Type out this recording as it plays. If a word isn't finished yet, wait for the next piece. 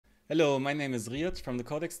Hello, my name is Riot from the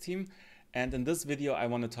Codecks team, and in this video I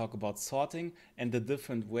want to talk about sorting and the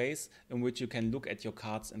different ways in which you can look at your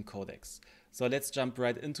cards in Codecks. So let's jump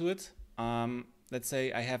right into it. Let's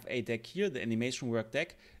say I have a deck here, the animation work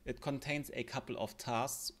deck. It contains a couple of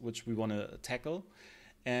tasks which we want to tackle,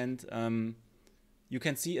 and you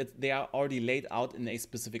can see they are already laid out in a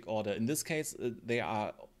specific order. In this case, they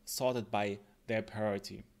are sorted by their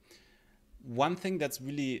priority. One thing that's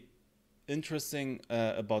really interesting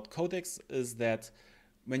about Codecks is that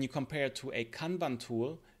when you compare it to a Kanban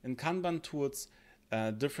tool, in Kanban tools,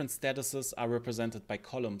 different statuses are represented by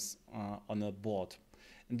columns on a board.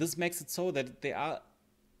 And this makes it so that they are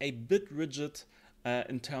a bit rigid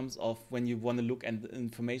in terms of when you want to look at the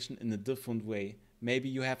information in a different way. Maybe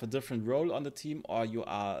you have a different role on the team, or you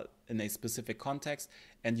are in a specific context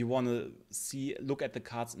and you want to look at the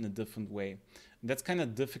cards in a different way. And that's kind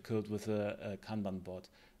of difficult with a Kanban board.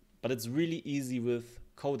 But it's really easy with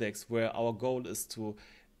Codecks, where our goal is to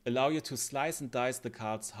allow you to slice and dice the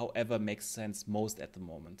cards however makes sense most at the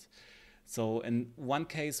moment. So in one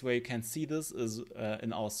case where you can see this is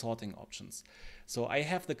in our sorting options. So I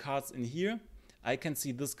have the cards in here. I can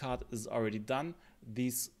see this card is already done.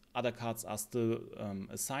 These other cards are still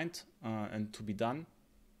assigned and to be done.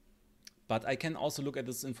 But I can also look at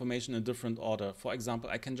this information in a different order. For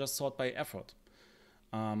example, I can just sort by effort.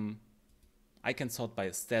 I can sort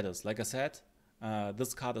by status. Like I said,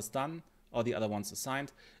 this card is done or the other one's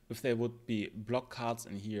assigned. If there would be block cards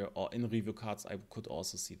in here or in review cards, I could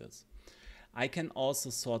also see this. I can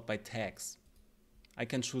also sort by tags. I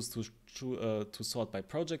can choose to sort by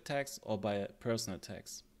project tags or by personal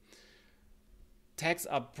tags. Tags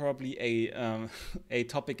are probably a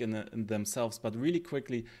topic in themselves, but really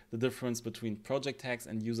quickly, the difference between project tags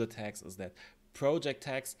and user tags is that project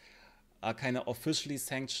tags are kind of officially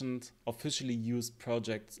sanctioned, officially used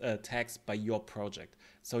project tags by your project.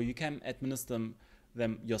 So you can administer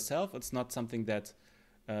them yourself. It's not something that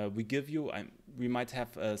we give you. We might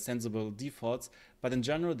have sensible defaults, but in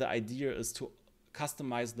general, the idea is to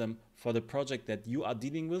customize them for the project that you are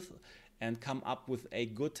dealing with and come up with a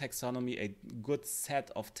good taxonomy, a good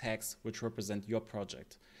set of tags which represent your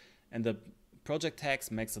project. And the project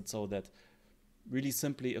tags makes it so that really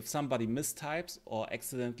simply, if somebody mistypes or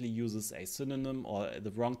accidentally uses a synonym or the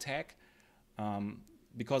wrong tag,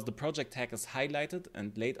 because the project tag is highlighted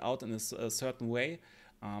and laid out in a certain way,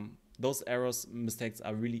 those errors, mistakes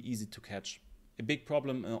are really easy to catch. A big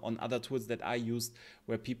problem on other tools that I used,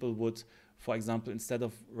 where people would, for example, instead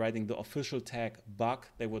of writing the official tag bug,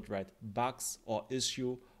 they would write bugs or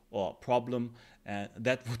issue or problem, and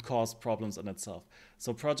that would cause problems in itself.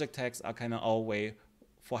 So project tags are kind of our way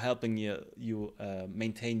for helping you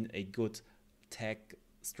maintain a good tag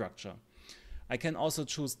structure. I can also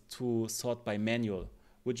choose to sort by manual,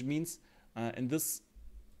 which means in this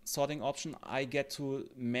sorting option, I get to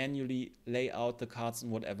manually lay out the cards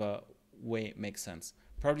in whatever way makes sense.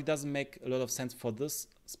 Probably doesn't make a lot of sense for this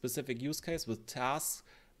specific use case with tasks.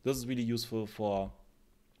 This is really useful for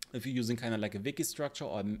if you're using kind of like a wiki structure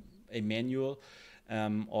or a manual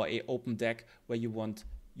or a open deck where you want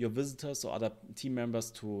your visitors or other team members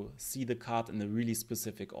to see the card in a really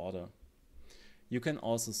specific order. You can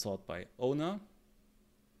also sort by owner,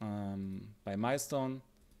 by milestone,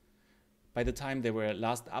 by the time they were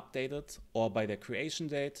last updated, or by their creation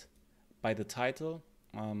date, by the title,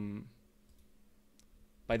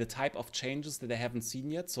 by the type of changes that I haven't seen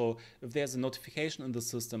yet. So if there's a notification in the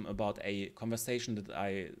system about a conversation that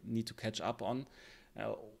I need to catch up on,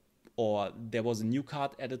 or there was a new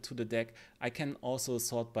card added to the deck, I can also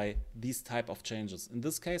sort by these type of changes. In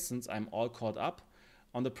this case, since I'm all caught up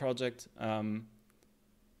on the project,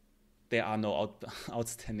 there are no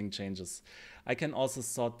outstanding changes. I can also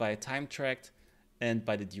sort by time tracked and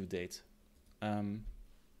by the due date.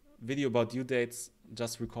 Video about due dates,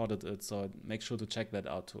 just recorded it, so make sure to check that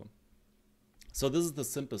out too. So this is the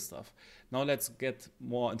simple stuff. Now let's get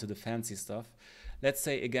more into the fancy stuff. Let's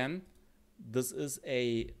say again, this is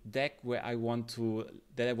a deck where I want to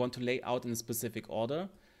lay out in a specific order,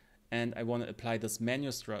 and I want to apply this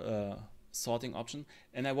manual sorting option,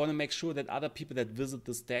 and I want to make sure that other people that visit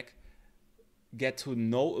this deck get to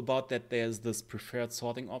know about that there's this preferred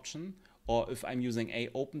sorting option. Or if I'm using a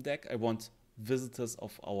open deck, I want visitors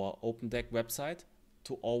of our open deck website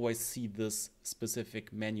to always see this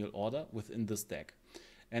specific manual order within this deck.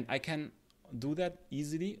 And I can do that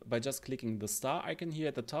easily by just clicking the star icon here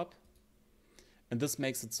at the top. And this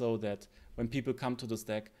makes it so that when people come to this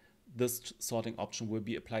deck, this sorting option will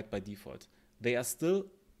be applied by default. They are still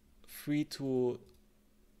free to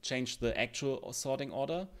change the actual sorting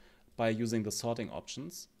order by using the sorting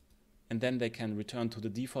options, and then they can return to the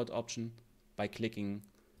default option by clicking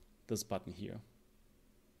this button here.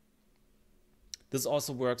 This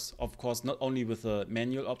also works, of course, not only with a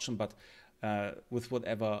manual option, but with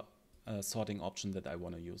whatever sorting option that I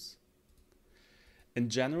want to use. In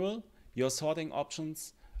general, your sorting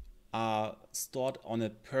options are stored on a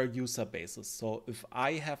per user basis. So if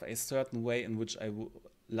I have a certain way in which I would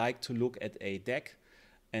like to look at a deck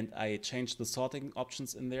and I change the sorting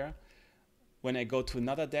options in there, when I go to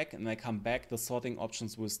another deck and I come back, the sorting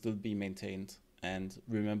options will still be maintained and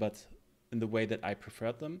remembered in the way that I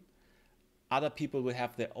preferred them. Other people will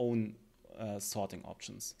have their own sorting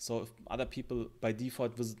options. So if other people by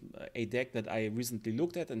default visit a deck that I recently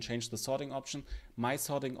looked at and changed the sorting option, my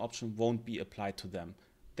sorting option won't be applied to them.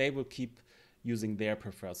 They will keep using their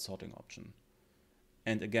preferred sorting option.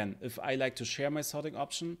 And again, if I like to share my sorting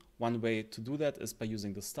option, one way to do that is by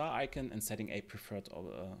using the star icon and setting a preferred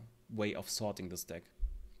way of sorting this deck.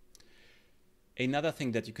 Another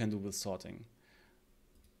thing that you can do with sorting.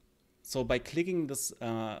 So by clicking this,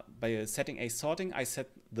 by setting a sorting, I set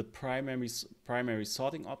the primary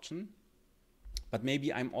sorting option. But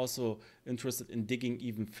maybe I'm also interested in digging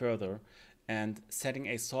even further and setting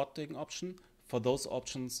a sorting option for those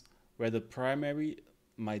options where the primary,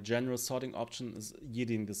 my general sorting option, is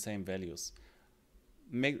yielding the same values.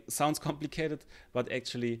 Sounds complicated, but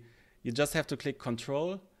actually you just have to click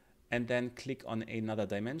Control and then click on another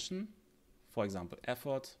dimension, for example,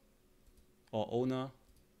 effort or owner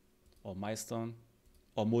or milestone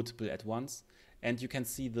or multiple at once. And you can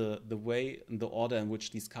see the way, the order in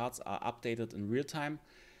which these cards are updated in real time.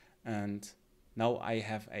 And now I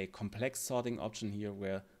have a complex sorting option here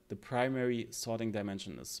where the primary sorting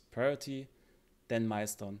dimension is priority, then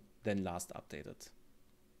milestone, then last updated.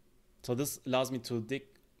 So this allows me to dig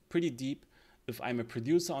pretty deep if I'm a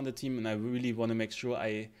producer on the team and I really want to make sure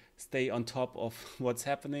I stay on top of what's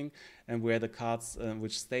happening and where the cards,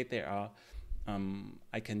 which state they are,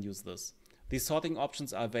 I can use this. These sorting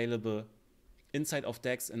options are available inside of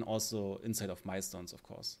decks and also inside of milestones, of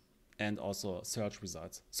course, and also search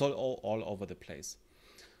results. So all over the place.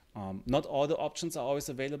 Not all the options are always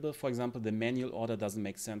available. For example, the manual order doesn't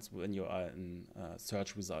make sense when you are in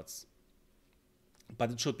search results,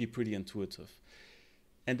 but it should be pretty intuitive.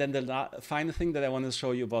 And then the final thing that I want to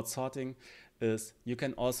show you about sorting is you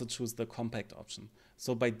can also choose the compact option.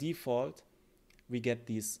 So by default, we get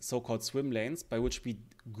these so-called swim lanes by which we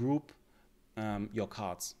group your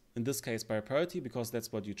cards. In this case, by priority, because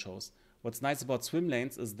that's what you chose. What's nice about swim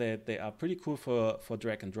lanes is that they are pretty cool for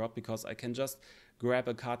drag and drop, because I can just grab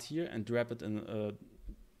a card here and drop it in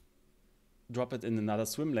another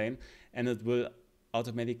swim lane, and it will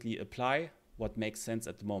automatically apply what makes sense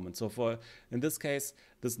at the moment. So in this case,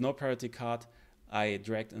 this no priority card I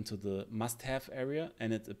dragged into the must-have area,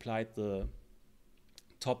 and it applied the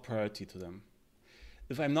top priority to them.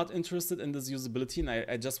 If I'm not interested in this usability and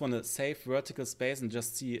I just want to save vertical space and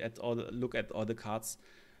just look at all the cards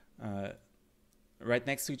right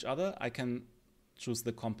next to each other, I can choose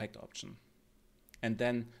the compact option. And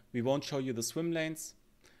then we won't show you the swim lanes.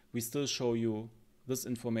 We still show you this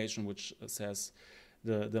information, which says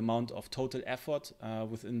the amount of total effort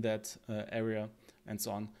within that area and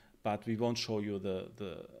so on. But we won't show you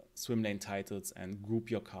the swim lane titles and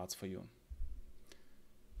group your cards for you.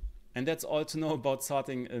 And that's all to know about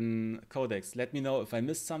sorting in Codecks. Let me know if I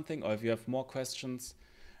missed something or if you have more questions.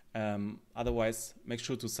 Otherwise, make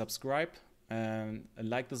sure to subscribe and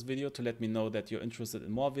like this video to let me know that you're interested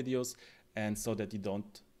in more videos, and so that you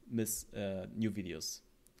don't miss new videos.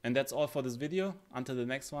 And that's all for this video. Until the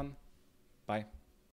next one, bye.